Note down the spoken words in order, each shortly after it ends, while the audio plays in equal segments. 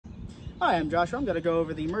Hi, I'm Joshua. I'm going to go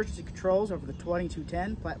over the emergency controls over the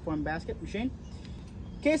 22.10 platform basket machine.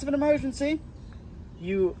 In case of an emergency,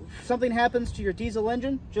 something happens to your diesel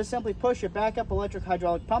engine, just simply push your backup electric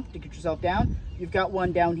hydraulic pump to get yourself down. You've got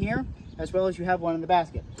one down here, as well as you have one in the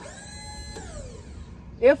basket.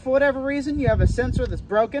 If for whatever reason you have a sensor that's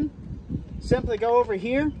broken, simply go over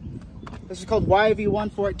here. This is called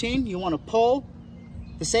YV114. You want to pull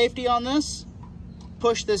the safety on this,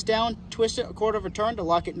 push this down, twist it a quarter of a turn to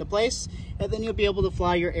lock it into place, and then you'll be able to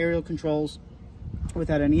fly your aerial controls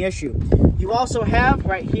without any issue. You also have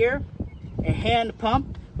right here a hand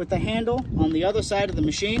pump with the handle on the other side of the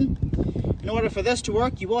machine. In order for this to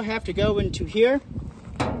work, you will have to go into here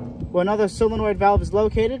where another solenoid valve is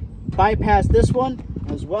located, bypass this one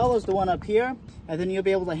as well as the one up here, and then you'll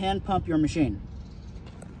be able to hand pump your machine.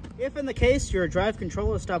 If in the case your drive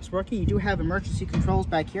controller stops working, you do have emergency controls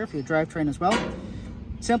back here for your drivetrain as well.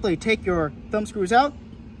 Simply take your thumb screws out,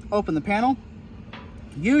 open the panel.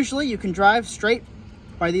 Usually you can drive straight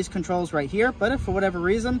by these controls right here, but if for whatever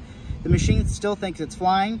reason the machine still thinks it's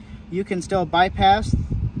flying, you can still bypass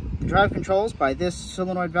the drive controls by this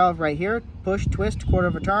solenoid valve right here, push, twist, quarter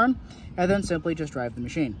of a turn, and then simply just drive the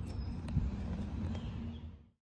machine.